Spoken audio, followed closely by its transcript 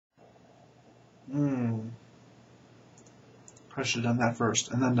Probably should have done that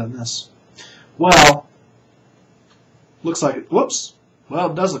first and then done this. Well, looks like it. Whoops.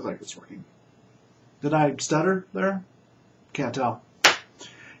 Well, it does look like it's working. Did I stutter there? Can't tell.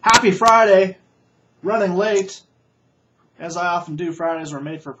 Happy Friday. Running late. As I often do, Fridays are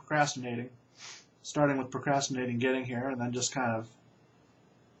made for procrastinating. Starting with procrastinating getting here and then just kind of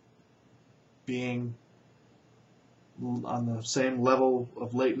being on the same level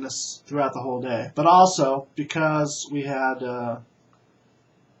of lateness throughout the whole day. But also because we had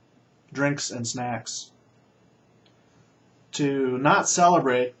drinks and snacks to not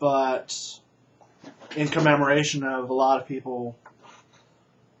celebrate, but in commemoration of a lot of people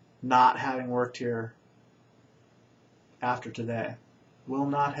not having worked here after today. Will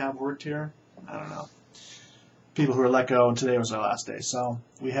not have worked here? I don't know. People who were let go, and today was their last day. So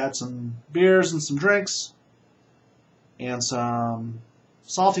we had some beers and some drinks and some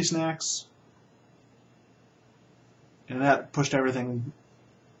salty snacks, and that pushed everything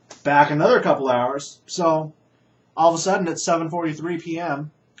back another couple hours. So all of a sudden it's 7:43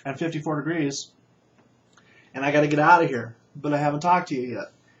 p.m. and 54 degrees, and I got to get out of here, but I haven't talked to you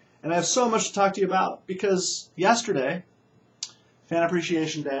yet. And I have so much to talk to you about because yesterday, Fan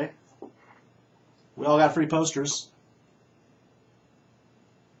Appreciation Day, we all got free posters.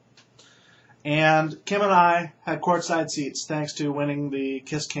 And Kim and I had courtside seats thanks to winning the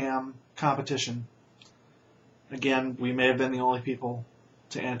Kiss Cam competition. Again, we may have been the only people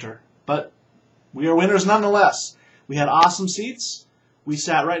to enter, but we are winners nonetheless. We had awesome seats. We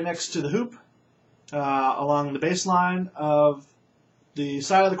sat right next to the hoop along the baseline of the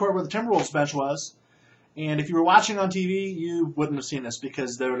side of the court where the Timberwolves bench was. And if you were watching on TV, you wouldn't have seen this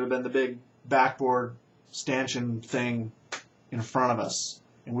because there would have been the big backboard stanchion thing in front of us.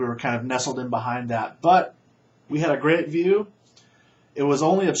 And we were kind of nestled in behind that. But we had a great view. It was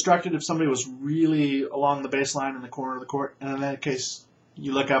only obstructed if somebody was really along the baseline in the corner of the court. And in that case,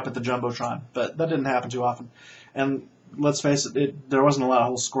 you look up at the Jumbotron. But that didn't happen too often. And let's face it, there wasn't a lot of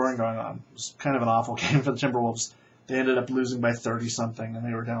whole scoring going on. It was kind of an awful game for the Timberwolves. They ended up losing by 30-something, and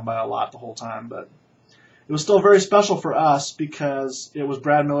they were down by a lot the whole time. But it was still very special for us because it was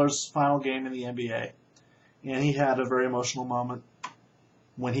Brad Miller's final game in the NBA. And he had a very emotional moment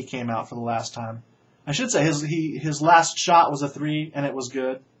when he came out for the last time. I should say his last shot was a three, and it was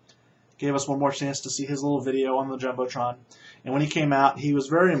good. Gave us one more chance to see his little video on the Jumbotron. And when he came out, he was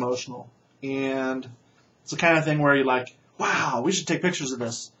very emotional. And it's the kind of thing where you're like, wow, we should take pictures of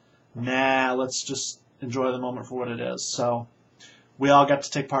this. Nah, let's just enjoy the moment for what it is. So we all got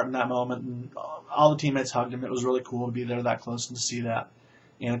to take part in that moment, and all the teammates hugged him. It was really cool to be there that close and to see that.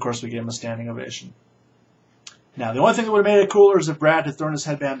 And, of course, we gave him a standing ovation. Now, the only thing that would have made it cooler is if Brad had thrown his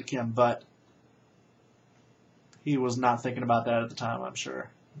headband to Kim, but he was not thinking about that at the time, I'm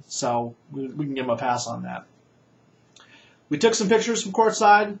sure. So we can give him a pass on that. We took some pictures from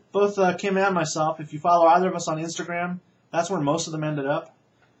courtside, both Kim and myself. If you follow either of us on Instagram, that's where most of them ended up.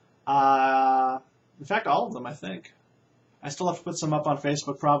 In fact, all of them, I think. I still have to put some up on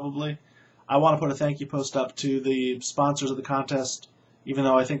Facebook, probably. I want to put a thank you post up to the sponsors of the contest, even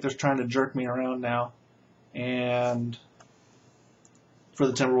though I think they're trying to jerk me around now. And for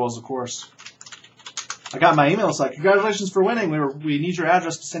the Timberwolves, of course. I got my email. It's like, congratulations for winning. We need your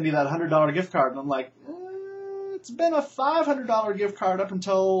address to send you that $100 gift card. And I'm like, it's been a $500 gift card up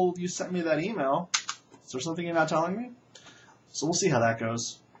until you sent me that email. Is there something you're not telling me? So we'll see how that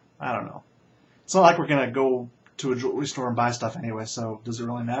goes. I don't know. It's not like we're going to go to a jewelry store and buy stuff anyway, so does it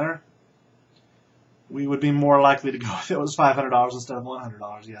really matter? We would be more likely to go if it was $500 instead of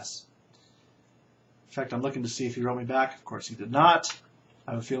 $100, yes. In fact, I'm looking to see if he wrote me back. Of course, he did not.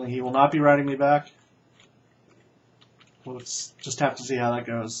 I have a feeling he will not be writing me back. We'll just have to see how that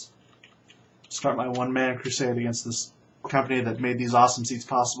goes. Start my one-man crusade against this company that made these awesome seats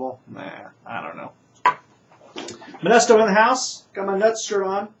possible. Nah, I don't know. Modesto in the house. Got my Nuts shirt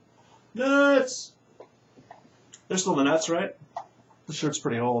on. Nuts! They're still the Nuts, right? The shirt's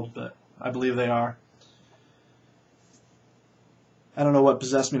pretty old, but I believe they are. I don't know what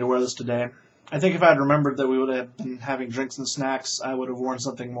possessed me to wear this today. I think if I had remembered that we would have been having drinks and snacks, I would have worn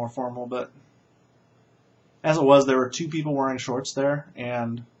something more formal, but as it was, there were two people wearing shorts there,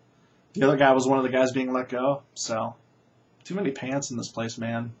 and the other guy was one of the guys being let go, so too many pants in this place,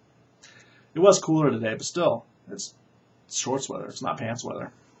 man. It was cooler today, but still, it's shorts weather. It's not pants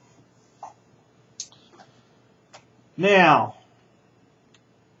weather. Now,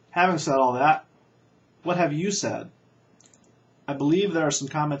 having said all that, what have you said? I believe there are some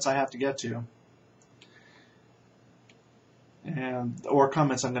comments I have to get to, or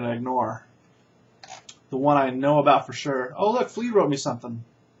comments I'm going to ignore. The one I know about for sure. Oh, look, Flea wrote me something.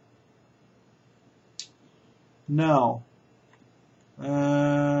 No.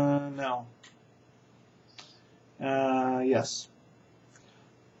 No. Yes.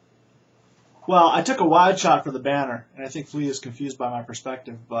 Well, I took a wide shot for the banner, and I think Flea is confused by my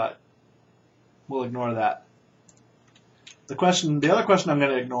perspective, but we'll ignore that. The other question I'm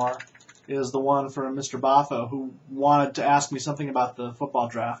going to ignore is the one from Mr. Boffo, who wanted to ask me something about the football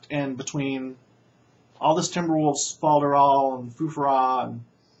draft. And between all this Timberwolves falderall and foofara and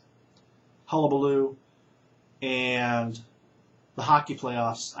hullabaloo and the hockey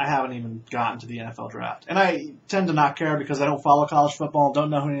playoffs, I haven't even gotten to the NFL draft. And I tend to not care because I don't follow college football and don't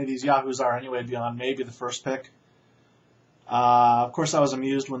know who any of these yahoos are anyway beyond maybe the first pick. Of course, I was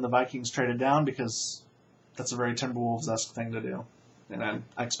amused when the Vikings traded down because that's a very Timberwolves-esque thing to do. And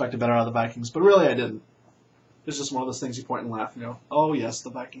I expected better out of the Vikings, but really I didn't. It's just one of those things you point and laugh and go, oh yes, the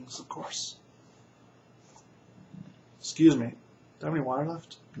Vikings, of course. Excuse me. Do I have any water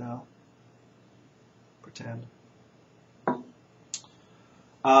left? No. Pretend.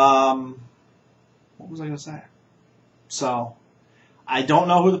 What was I going to say? So, I don't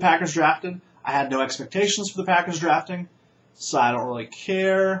know who the Packers drafted. I had no expectations for the Packers drafting, so I don't really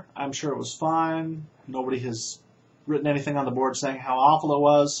care. I'm sure it was fine. Nobody has written anything on the board saying how awful it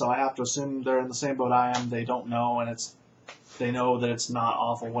was, so I have to assume they're in the same boat I am. They don't know, and they know that it's not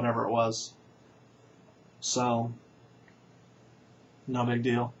awful, whatever it was. So, no big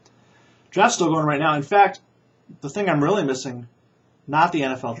deal. Draft's still going right now. In fact, the thing I'm really missing, not the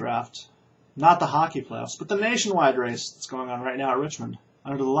NFL draft, not the hockey playoffs, but the nationwide race that's going on right now at Richmond,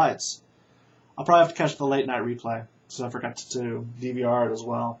 under the lights. I'll probably have to catch the late night replay, so I forgot to DVR it as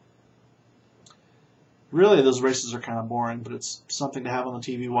well. Really, those races are kind of boring, but it's something to have on the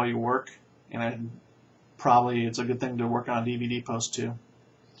TV while you work, and it's a good thing to work on a DVD post too.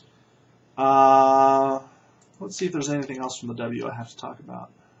 Let's see if there's anything else from the W I have to talk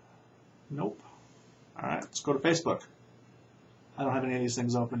about. Nope. All right, let's go to Facebook. I don't have any of these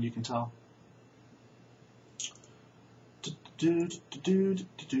things open, you can tell. There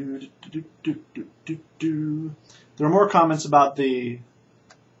are more comments about the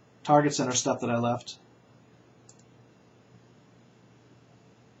Target Center stuff that I left.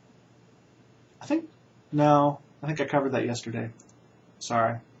 I think I covered that yesterday.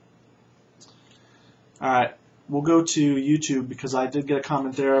 Sorry. All right, we'll go to YouTube because I did get a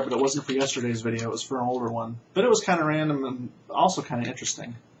comment there, but it wasn't for yesterday's video. It was for an older one. But it was kind of random and also kind of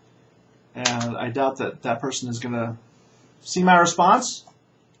interesting. And I doubt that that person is going to see my response,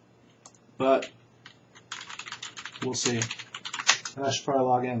 but we'll see. And I should probably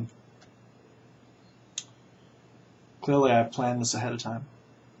log in. Clearly, I've planned this ahead of time.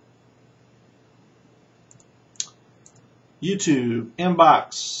 YouTube,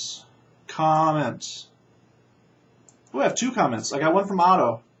 inbox, comment. Oh, I have 2 comments. I got one from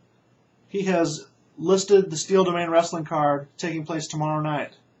Otto. He has listed the Steel Domain Wrestling card taking place tomorrow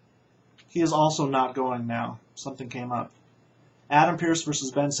night. He is also not going now. Something came up. Adam Pearce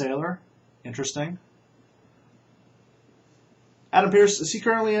versus Ben Saylor. Interesting. Adam Pearce, is he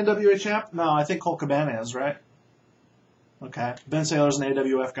currently NWA champ? No, I think Colt Cabana is, right? Okay. Ben Saylor's an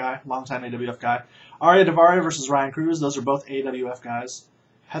AWF guy, longtime AWF guy. Arya Daivari versus Ryan Cruz. Those are both AWF guys.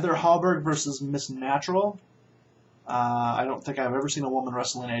 Heather Hallberg versus Miss Natural. I don't think I've ever seen a woman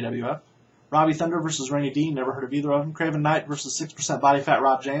wrestle in AWF. Robbie Thunder versus Rainy D. Never heard of either of them. Craven Knight versus 6% Body Fat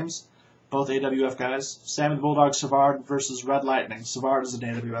Rob James. Both AWF guys. Sammy the Bulldog Savard versus Red Lightning. Savard is an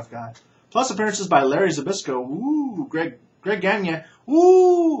AWF guy. Plus appearances by Larry Zbyszko. Ooh. Greg Gagne.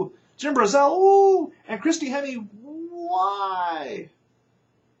 Ooh. Jim Brazel. Ooh. And Christy Hemme. Why?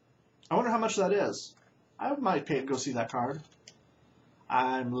 I wonder how much that is. I might pay to go see that card.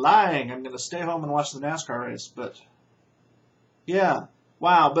 I'm lying. I'm going to stay home and watch the NASCAR race, but yeah.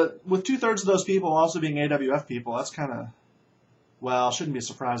 Wow, but with 2/3 of those people also being AWF people, that's kind of, well, shouldn't be a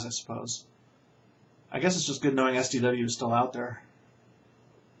surprise, I suppose. I guess it's just good knowing SDW is still out there.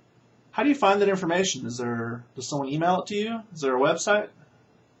 How do you find that information? Does someone email it to you? Is there a website?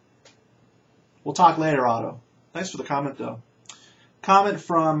 We'll talk later, Otto. Thanks for the comment, though. Comment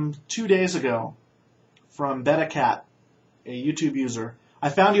from 2 days ago from BetaCat, a YouTube user. I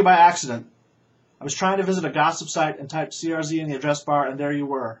found you by accident. I was trying to visit a gossip site and typed CRZ in the address bar, and there you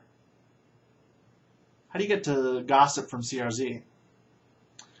were. How do you get to gossip from CRZ?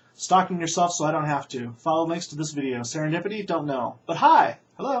 Stalking yourself so I don't have to. Follow links to this video. Serendipity? Don't know. But hi!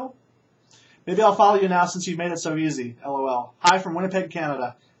 Hello! Maybe I'll follow you now since you've made it so easy. LOL. Hi from Winnipeg,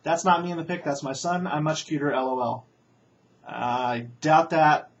 Canada. That's not me in the pic, that's my son. I'm much cuter. LOL. I doubt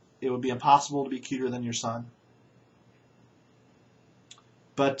that. It would be impossible to be cuter than your son.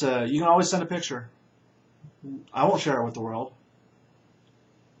 But you can always send a picture. I won't share it with the world.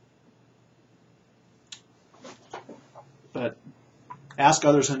 but ask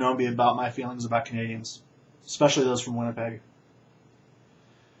others who know me about my feelings about Canadians, especially those from Winnipeg.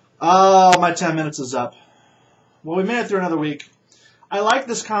 Oh, my 10 minutes is up. Well, we made it through another week. I like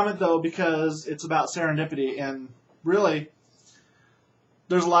this comment, though, because it's about serendipity, and really,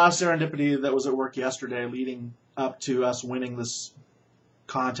 there's a lot of serendipity that was at work yesterday leading up to us winning this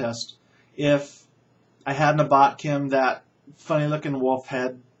contest. If I hadn't have bought Kim that funny-looking wolf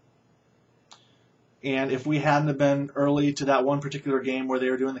head, and if we hadn't have been early to that one particular game where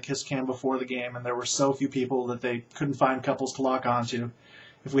they were doing the kiss cam before the game and there were so few people that they couldn't find couples to lock onto,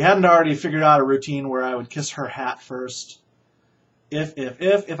 if we hadn't already figured out a routine where I would kiss her hat first,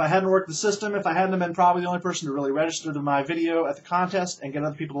 if I hadn't worked the system, if I hadn't been probably the only person to really register to my video at the contest and get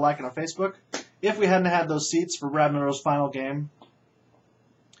other people to like it on Facebook, if we hadn't had those seats for Brad Monroe's final game,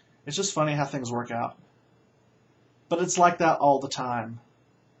 it's just funny how things work out. But it's like that all the time.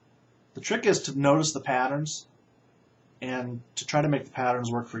 The trick is to notice the patterns and to try to make the patterns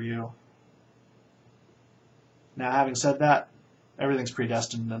work for you. Now, having said that, everything's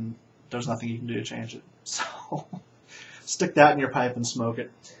predestined and there's nothing you can do to change it. So stick that in your pipe and smoke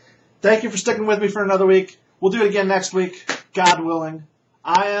it. Thank you for sticking with me for another week. We'll do it again next week, God willing.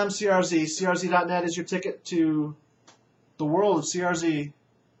 I am CRZ. CRZ.net is your ticket to the world of CRZ,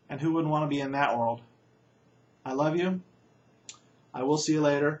 and who wouldn't want to be in that world? I love you. I will see you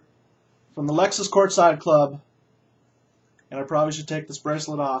later. From the Lexus Courtside Club, and I probably should take this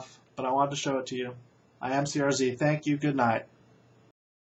bracelet off, but I wanted to show it to you. I am CRZ. Thank you. Good night.